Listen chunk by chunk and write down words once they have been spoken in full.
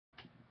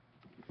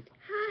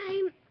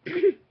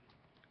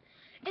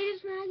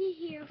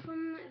here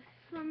from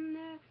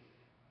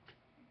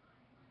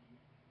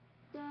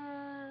the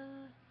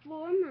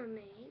floor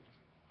mermaids.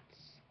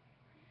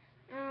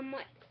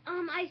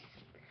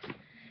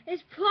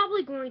 It's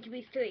probably going to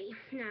be 3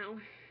 now.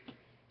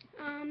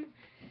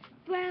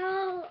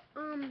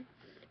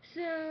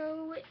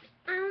 So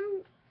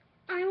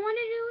I want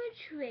to do a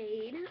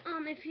trade.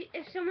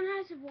 If someone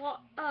has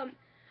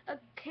a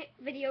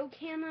video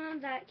camera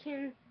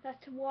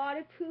that's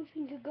waterproof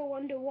and can go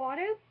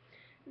underwater,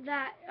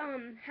 that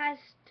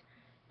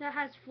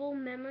has full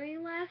memory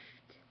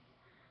left,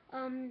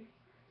 then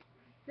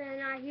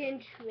I can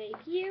trade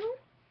you.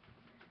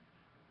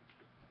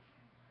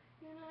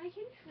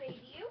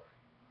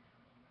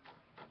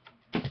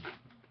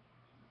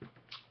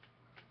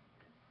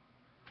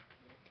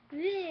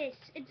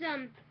 It's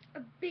a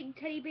big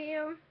teddy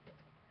bear.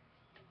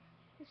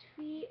 His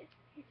feet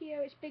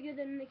here is bigger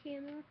than the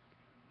camera.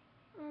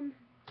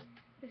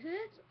 This is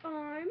its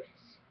arms.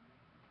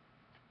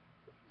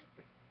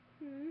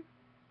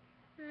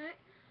 Right.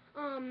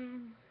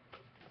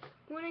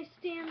 When I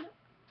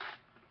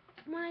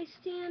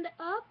stand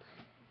up,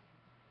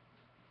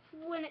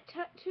 when it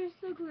touches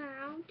the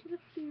ground to the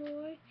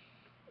floor, it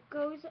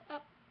goes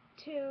up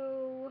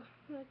to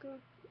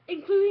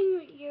including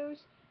your ears,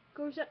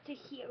 goes up to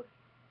here.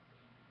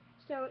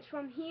 So it's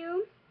from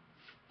here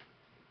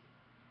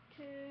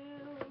to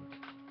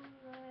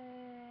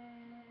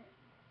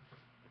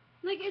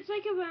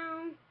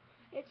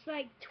it's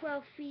like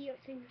 12 feet or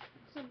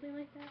something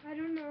like that. I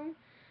don't know,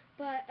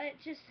 but it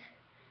just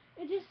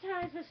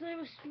has this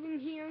little string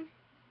here,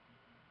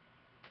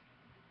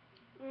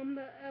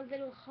 a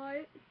little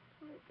heart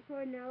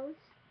for a nose,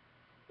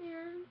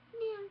 and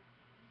yeah,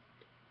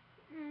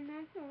 and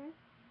that's all.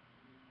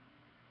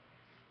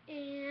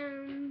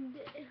 And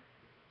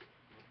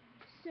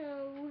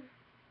so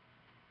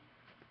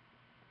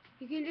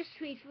you can just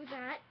trade for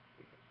that,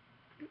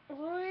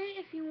 or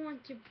if you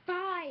want to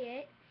buy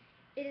it,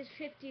 it is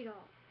 $50.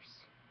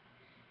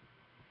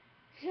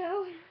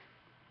 So,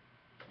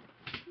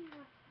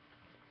 yeah.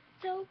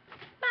 So